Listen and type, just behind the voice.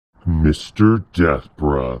Mr. Death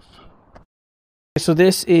Breath. So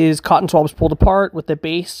this is cotton swabs pulled apart with the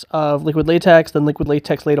base of liquid latex, then liquid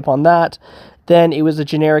latex laid upon that. Then it was a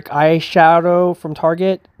generic eyeshadow from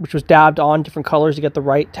Target, which was dabbed on different colors to get the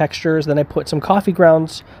right textures. Then I put some coffee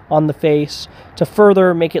grounds on the face to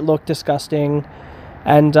further make it look disgusting.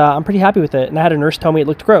 And I'm pretty happy with it. And I had a nurse tell me it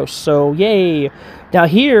looked gross, so yay. Now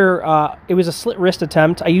here, it was a slit wrist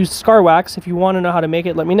attempt. I used scar wax. If you want to know how to make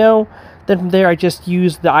it, let me know. Then from there, I just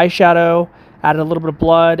used the eyeshadow, added a little bit of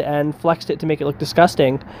blood, and flexed it to make it look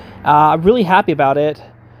disgusting. I'm really happy about it.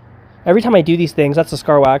 Every time I do these things, that's the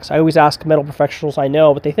scar wax, I always ask medical professionals I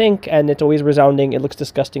know what they think, and it's always resounding, it looks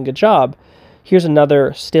disgusting, good job. Here's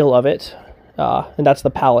another still of it, and that's the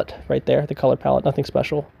palette right there, the color palette, nothing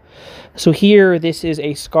special. So here, this is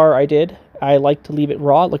a scar I did. I like to leave it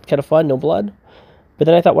raw, it looked kind of fun, no blood. But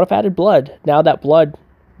then I thought, what if I added blood? Now that blood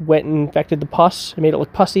went and infected the pus, it made it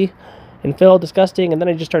look pussy and filled, disgusting, and then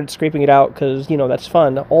I just started scraping it out because, you know, that's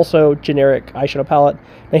fun. Also, generic eyeshadow palette.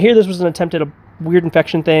 Now here, this was an attempt at a weird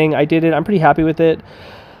infection thing. I did it. I'm pretty happy with it.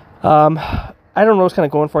 I don't know what I was kind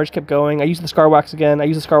of going for. I just kept going. I used the scar wax again. I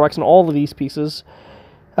used the scar wax in all of these pieces.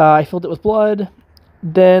 I filled it with blood.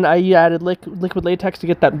 Then I added liquid latex to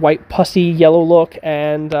get that white, pussy, yellow look.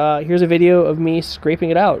 And here's a video of me scraping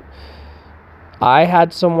it out. I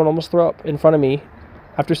had someone almost throw up in front of me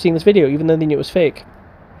after seeing this video, even though they knew it was fake.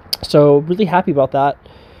 So really happy about that.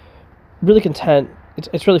 Really content.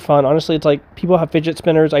 It's really fun. Honestly, it's like people have fidget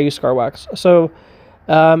spinners. I use scar wax. So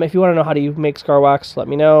if you want to know how to make scar wax, let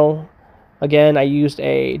me know. Again, I used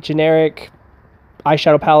a generic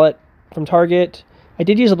eyeshadow palette from Target. I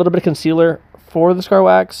did use a little bit of concealer for the scar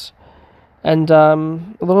wax. And a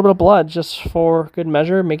little bit of blood just for good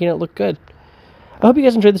measure, making it look good. I hope you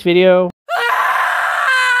guys enjoyed this video.